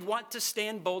really did want to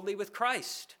stand boldly with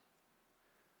Christ.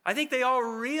 I think they all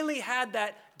really had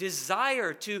that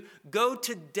desire to go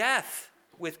to death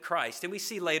with Christ, and we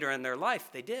see later in their life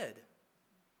they did.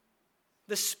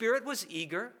 The Spirit was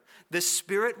eager, the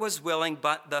Spirit was willing,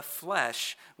 but the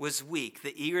flesh was weak.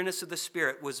 The eagerness of the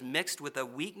Spirit was mixed with a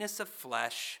weakness of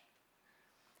flesh,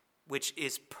 which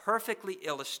is perfectly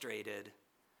illustrated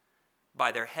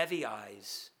by their heavy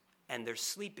eyes and their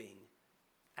sleeping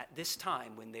at this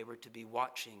time when they were to be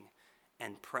watching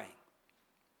and praying.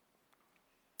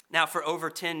 Now, for over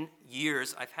 10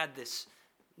 years, I've had this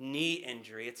knee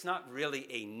injury. It's not really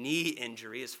a knee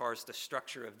injury as far as the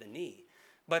structure of the knee.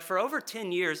 But for over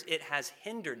 10 years, it has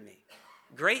hindered me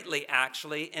greatly,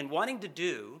 actually, in wanting to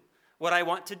do what I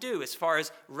want to do as far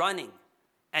as running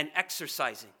and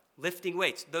exercising, lifting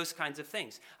weights, those kinds of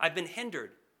things. I've been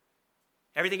hindered.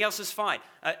 Everything else is fine.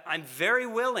 I'm very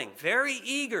willing, very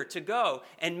eager to go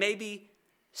and maybe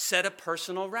set a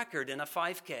personal record in a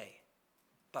 5K.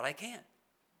 But I can't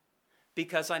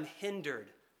because I'm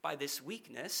hindered by this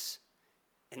weakness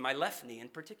in my left knee in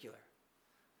particular.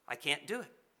 I can't do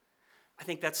it. I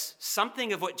think that's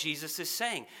something of what Jesus is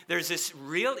saying. There's this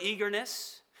real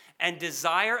eagerness and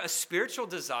desire, a spiritual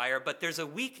desire, but there's a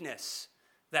weakness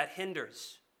that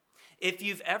hinders. If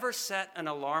you've ever set an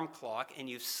alarm clock and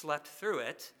you've slept through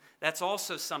it, That's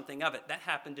also something of it. That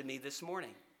happened to me this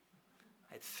morning.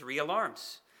 I had 3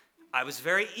 alarms. I was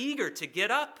very eager to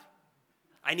get up.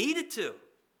 I needed to.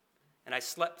 And I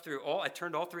slept through I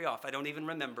turned all 3 off. I don't even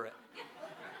remember it.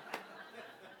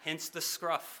 Hence the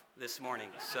scruff this morning.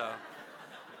 So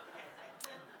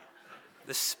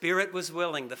the spirit was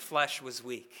willing, the flesh was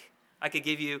weak. I could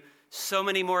give you so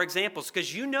many more examples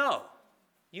because you know,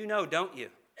 don't you?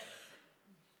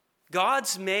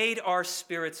 God's made our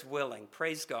spirits willing.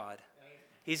 Praise God.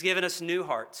 He's given us new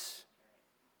hearts.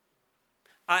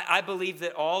 I believe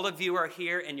that all of you are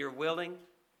here and you're willing,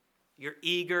 you're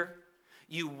eager,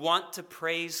 you want to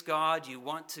praise God, you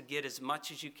want to get as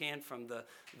much as you can from the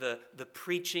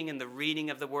preaching and the reading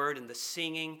of the word and the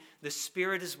singing. The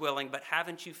spirit is willing, but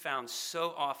haven't you found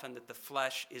so often that the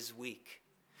flesh is weak?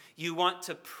 You want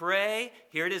to pray.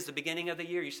 Here it is, the beginning of the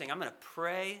year. You're saying, I'm going to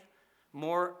pray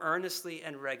more earnestly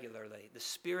and regularly. The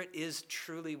spirit is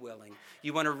truly willing.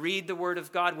 You want to read the word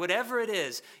of God, whatever it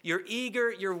is. You're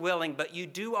eager, you're willing, but you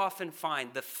do often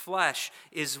find the flesh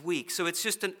is weak. So it's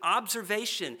just an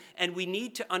observation, and we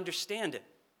need to understand it.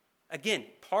 Again,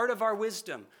 part of our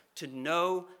wisdom to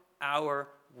know our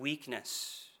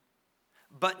weakness.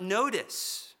 But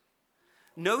notice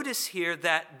here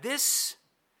that this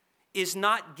is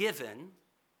not given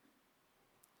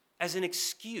as an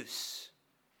excuse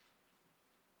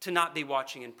to not be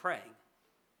watching and praying,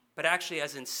 but actually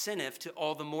as incentive to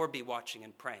all the more be watching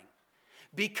and praying.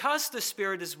 Because the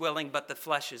spirit is willing, but the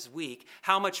flesh is weak,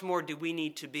 how much more do we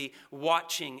need to be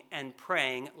watching and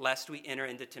praying lest we enter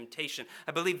into temptation?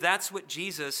 I believe that's what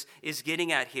Jesus is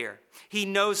getting at here. He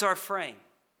knows our frame.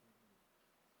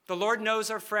 The Lord knows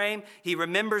our frame. He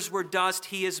remembers we're dust.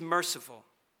 He is merciful.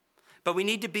 But we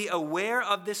need to be aware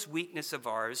of this weakness of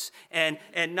ours and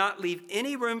not leave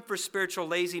any room for spiritual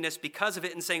laziness because of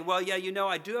it and saying, well, yeah,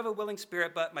 I do have a willing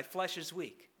spirit, but my flesh is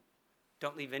weak.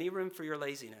 Don't leave any room for your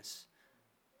laziness.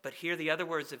 But hear the other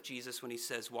words of Jesus when he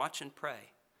says, watch and pray,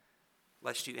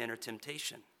 lest you enter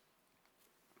temptation.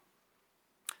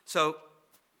 So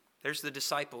there's the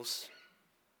disciples.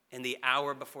 In the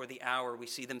hour before the hour, we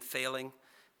see them failing.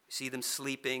 We see them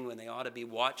sleeping when they ought to be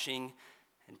watching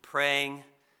and praying.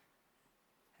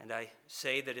 And I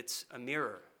say that it's a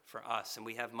mirror for us, and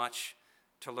we have much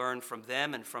to learn from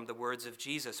them and from the words of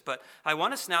Jesus. But I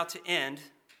want us now to end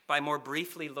by more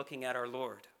briefly looking at our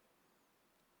Lord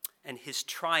and his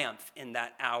triumph in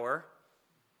that hour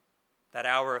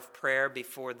of prayer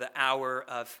before the hour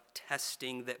of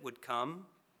testing that would come,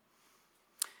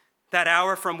 that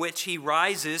hour from which he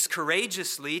rises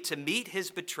courageously to meet his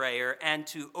betrayer and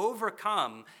to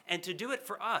overcome and to do it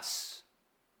for us,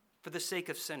 for the sake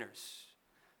of sinners.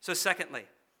 So secondly,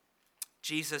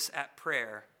 Jesus at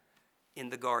prayer in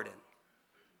the garden.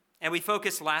 And we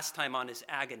focused last time on his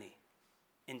agony,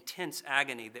 intense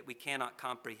agony that we cannot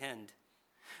comprehend.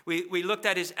 We looked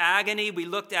at his agony, we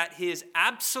looked at his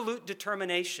absolute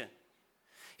determination,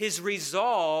 his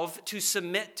resolve to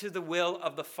submit to the will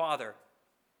of the Father.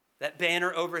 That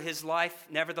banner over his life,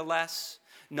 nevertheless,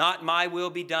 not my will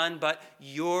be done, but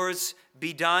yours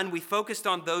be done. We focused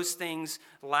on those things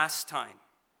last time.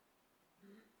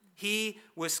 He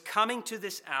was coming to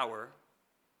this hour,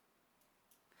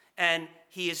 and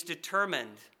he is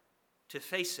determined to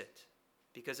face it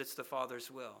because it's the Father's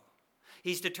will.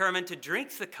 He's determined to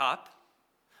drink the cup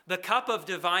of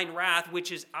divine wrath,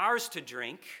 which is ours to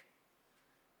drink,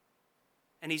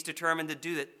 and he's determined to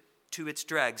do it to its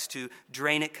dregs, to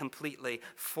drain it completely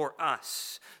for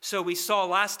us. So we saw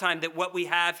last time that what we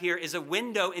have here is a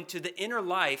window into the inner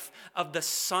life of the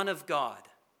Son of God.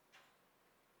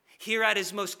 Here at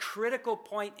his most critical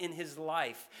point in his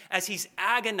life, as he's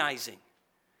agonizing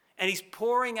and he's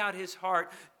pouring out his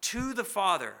heart to the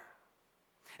Father.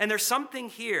 And there's something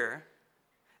here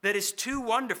that is too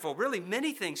wonderful, really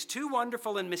many things, too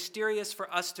wonderful and mysterious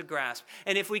for us to grasp.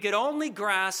 And if we could only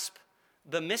grasp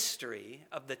the mystery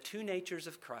of the two natures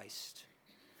of Christ,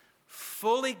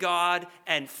 fully God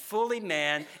and fully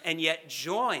man, and yet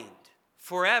joined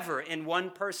forever in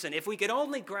one person. If we could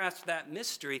only grasp that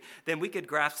mystery, then we could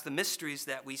grasp the mysteries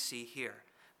that we see here.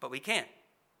 But we can't.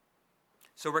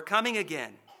 So we're coming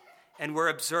again, and we're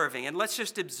observing. And let's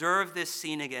just observe this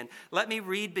scene again. Let me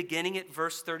read beginning at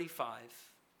verse 35.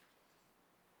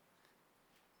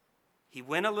 He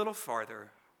went a little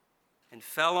farther and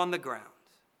fell on the ground.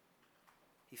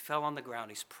 He fell on the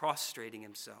ground. He's prostrating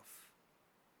himself.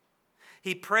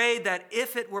 He prayed that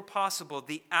if it were possible,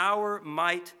 the hour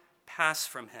might pass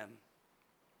from him.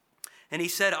 And he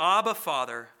said, Abba,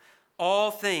 Father,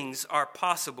 all things are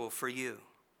possible for you.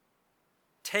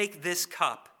 Take this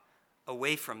cup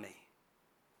away from me.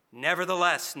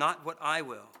 Nevertheless, not what I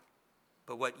will,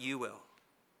 but what you will.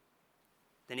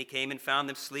 Then he came and found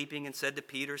them sleeping and said to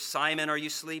Peter, Simon, are you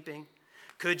sleeping?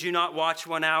 Could you not watch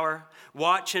 1 hour?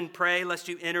 Watch and pray lest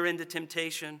you enter into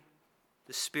temptation.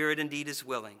 The spirit indeed is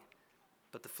willing,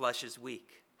 but the flesh is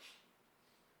weak.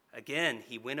 Again,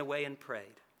 he went away and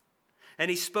prayed. And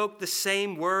he spoke the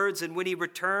same words, and when he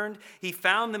returned, he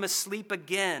found them asleep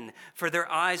again, for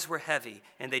their eyes were heavy,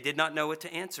 and they did not know what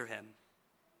to answer him.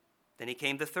 Then he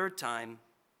came the third time,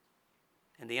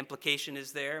 and the implication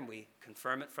is there, and we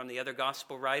confirm it from the other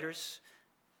gospel writers,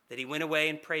 that he went away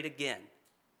and prayed again.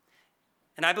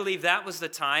 And I believe that was the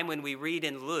time when we read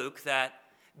in Luke that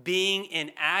being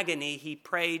in agony, he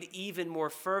prayed even more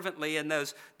fervently, and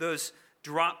those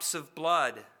drops of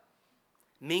blood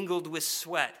mingled with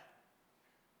sweat.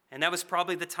 And that was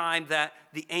probably the time that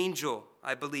the angel,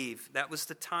 I believe, that was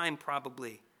the time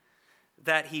probably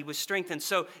that he was strengthened.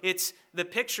 So it's the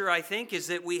picture, I think, is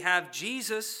that we have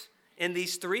Jesus in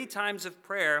these 3 times of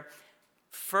prayer,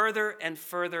 further and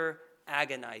further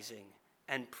agonizing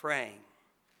and praying.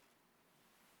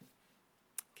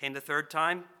 Came the third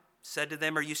time, said to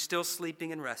them, are you still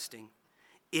sleeping and resting?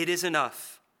 It is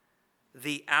enough.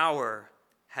 The hour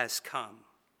has come.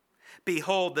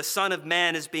 Behold, the Son of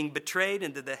Man is being betrayed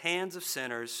into the hands of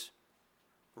sinners.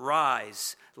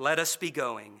 Rise, let us be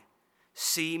going.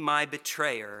 See, my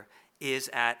betrayer is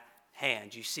at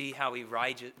hand. You see how he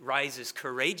rises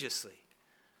courageously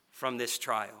from this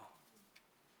trial.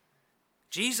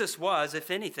 Jesus was, if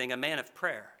anything, a man of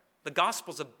prayer. The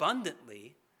Gospels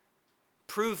abundantly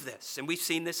prove this, and we've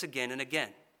seen this again and again.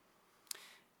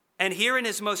 And here in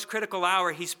his most critical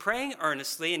hour, he's praying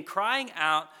earnestly and crying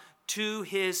out to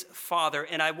his Father.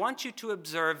 And I want you to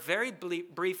observe very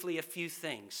briefly a few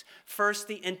things. First,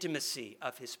 the intimacy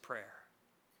of his prayer.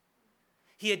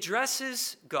 He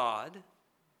addresses God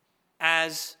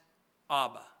as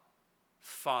Abba,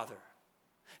 Father.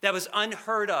 That was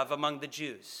unheard of among the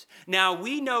Jews. Now,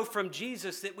 we know from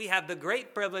Jesus that we have the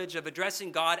great privilege of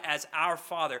addressing God as our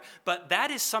Father, but that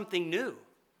is something new.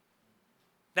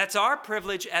 That's our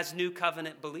privilege as new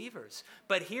covenant believers.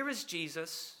 But here is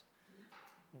Jesus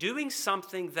doing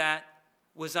something that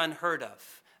was unheard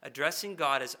of, addressing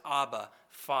God as Abba,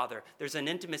 Father. There's an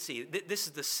intimacy. This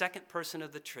is the second person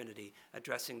of the Trinity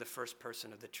addressing the first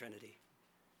person of the Trinity.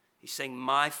 He's saying,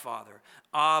 my Father,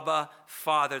 Abba,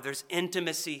 Father. There's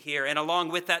intimacy here. And along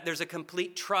with that, there's a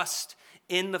complete trust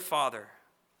in the Father.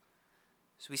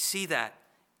 So we see that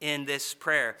in this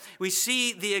prayer. We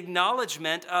see the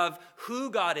acknowledgement of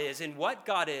who God is and what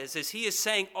God is, as he is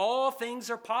saying, all things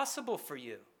are possible for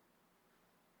you.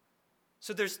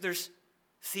 So there's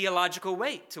theological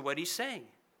weight to what he's saying.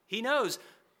 He knows,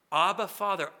 Abba,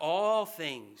 Father, all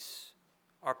things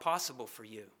are possible for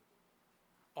you.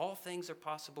 All things are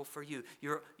possible for you.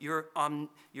 You're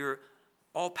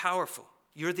all-powerful.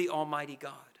 You're the Almighty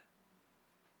God.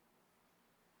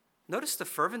 Notice the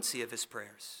fervency of his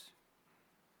prayers.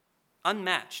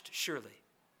 Unmatched, surely.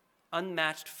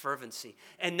 Unmatched fervency.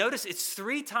 And notice it's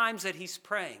 3 times that he's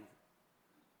praying.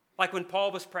 Like when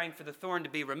Paul was praying for the thorn to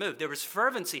be removed. There was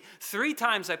fervency. 3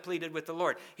 times I pleaded with the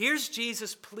Lord. Here's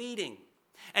Jesus pleading.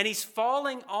 And he's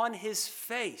falling on his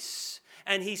face.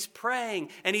 And he's praying.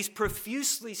 And he's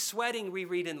profusely sweating, we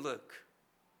read in Luke.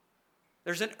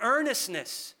 There's an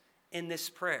earnestness in this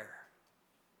prayer.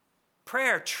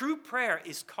 Prayer, true prayer,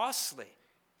 is costly.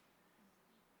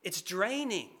 It's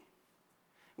draining.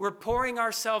 We're pouring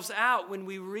ourselves out when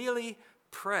we really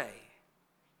pray.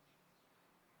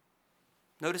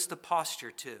 Notice the posture,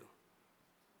 too,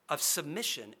 of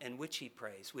submission in which he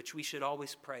prays, which we should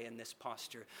always pray in this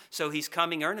posture. So he's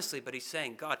coming earnestly, but he's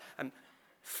saying, God,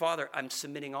 Father, I'm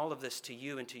submitting all of this to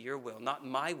you and to your will. Not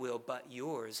my will, but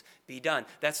yours be done.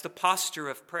 That's the posture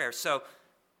of prayer. So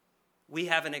we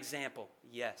have an example.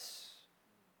 Yes.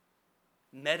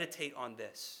 Meditate on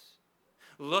this.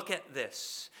 Look at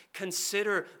this.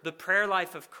 Consider the prayer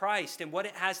life of Christ and what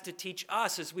it has to teach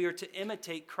us as we are to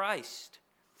imitate Christ.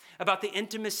 About the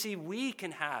intimacy we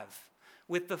can have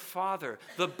with the Father,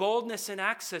 the boldness and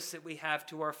access that we have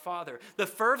to our Father, the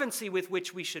fervency with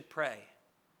which we should pray,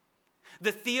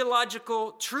 the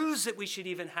theological truths that we should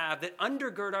even have that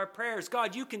undergird our prayers.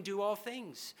 God, you can do all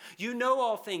things. You know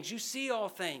all things. You see all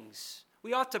things.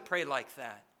 We ought to pray like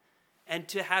that and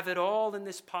to have it all in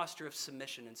this posture of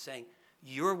submission and saying,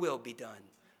 your will be done,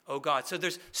 oh God. So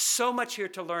there's so much here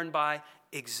to learn by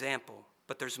example,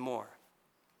 but there's more.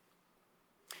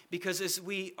 Because as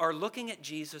we are looking at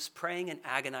Jesus praying and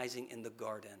agonizing in the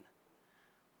garden,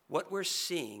 what we're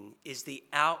seeing is the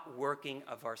outworking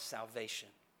of our salvation.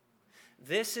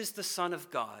 This is the Son of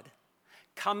God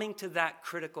coming to that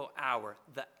critical hour,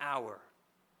 the hour,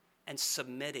 and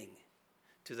submitting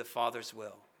to the Father's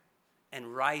will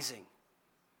and rising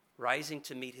rising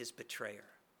to meet his betrayer.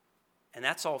 And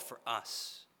that's all for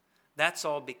us. That's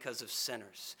all because of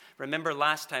sinners. Remember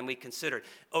last time we considered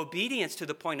obedience to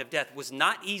the point of death was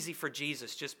not easy for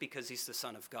Jesus just because he's the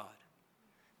Son of God.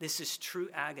 This is true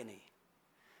agony.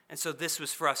 And so this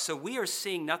was for us. So we are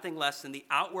seeing nothing less than the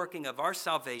outworking of our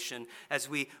salvation as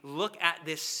we look at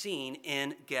this scene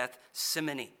in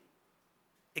Gethsemane.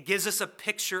 It gives us a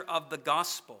picture of the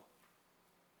gospel.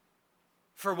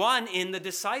 For one, in the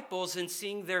disciples and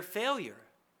seeing their failure,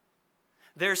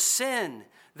 their sin,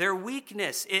 their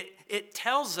weakness. It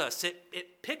tells us,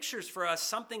 it pictures for us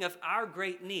something of our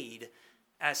great need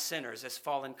as sinners, as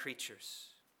fallen creatures.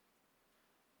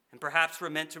 And perhaps we're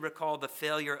meant to recall the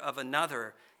failure of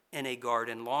another in a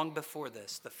garden long before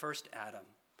this, the first Adam,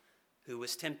 who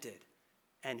was tempted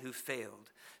and who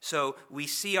failed. So we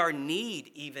see our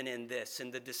need even in this,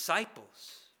 in the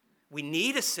disciples. We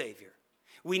need a Savior.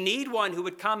 We need one who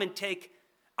would come and take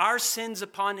our sins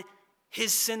upon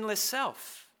his sinless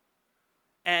self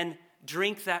and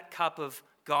drink that cup of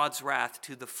God's wrath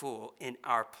to the full in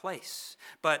our place.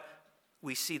 But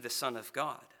we see the Son of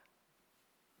God.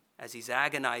 As he's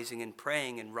agonizing and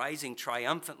praying and rising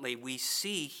triumphantly, we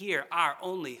see here our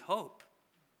only hope.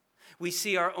 We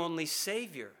see our only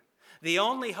Savior. The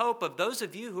only hope of those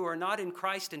of you who are not in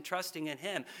Christ and trusting in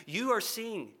him. You are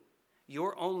seeing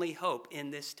your only hope in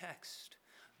this text.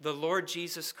 The Lord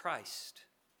Jesus Christ,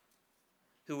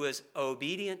 who was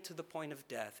obedient to the point of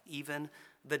death, even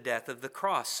the death of the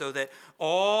cross, so that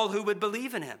all who would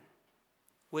believe in him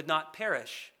would not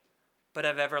perish, but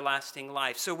have everlasting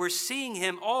life. So we're seeing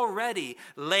him already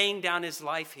laying down his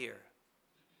life here.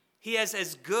 He has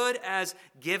as good as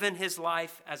given his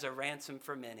life as a ransom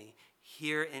for many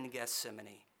here in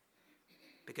Gethsemane,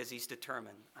 because he's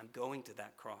determined, I'm going to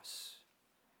that cross.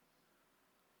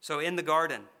 So in the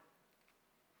garden,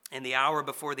 in the hour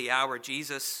before the hour,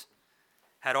 Jesus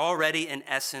had already, in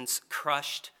essence,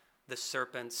 crushed the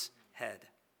serpent's head.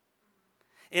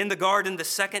 In the garden, the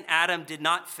second Adam did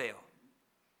not fail.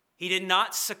 He did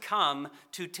not succumb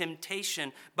to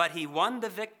temptation, but he won the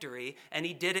victory, and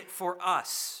he did it for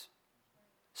us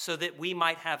so that we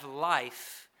might have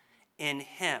life in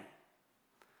him.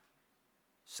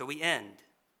 So we end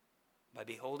by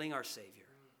beholding our Savior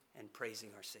and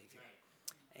praising our Savior.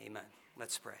 Amen.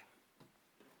 Let's pray.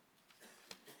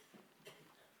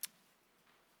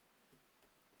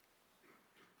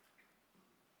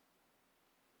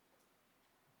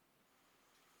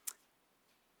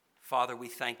 Father, we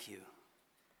thank you.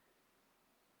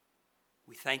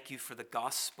 We thank you for the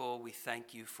gospel. We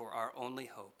thank you for our only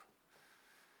hope.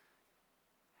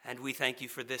 And we thank you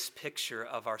for this picture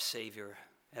of our Savior.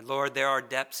 And Lord, there are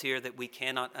depths here that we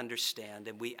cannot understand,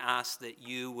 and we ask that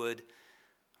you would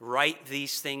write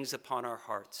these things upon our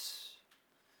hearts,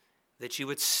 that you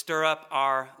would stir up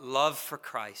our love for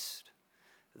Christ,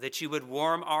 that you would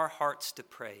warm our hearts to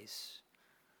praise.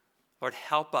 Lord,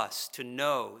 help us to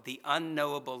know the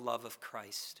unknowable love of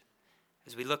Christ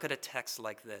as we look at a text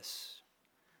like this.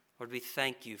 Lord, we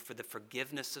thank you for the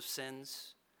forgiveness of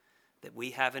sins that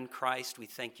we have in Christ. We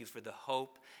thank you for the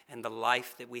hope and the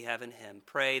life that we have in him.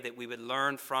 Pray that we would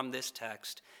learn from this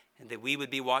text and that we would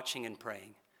be watching and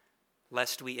praying,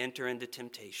 lest we enter into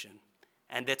temptation,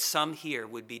 and that some here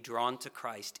would be drawn to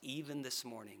Christ even this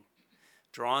morning,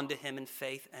 drawn to him in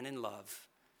faith and in love,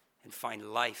 and find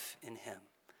life in him.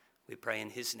 We pray in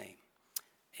his name.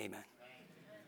 Amen.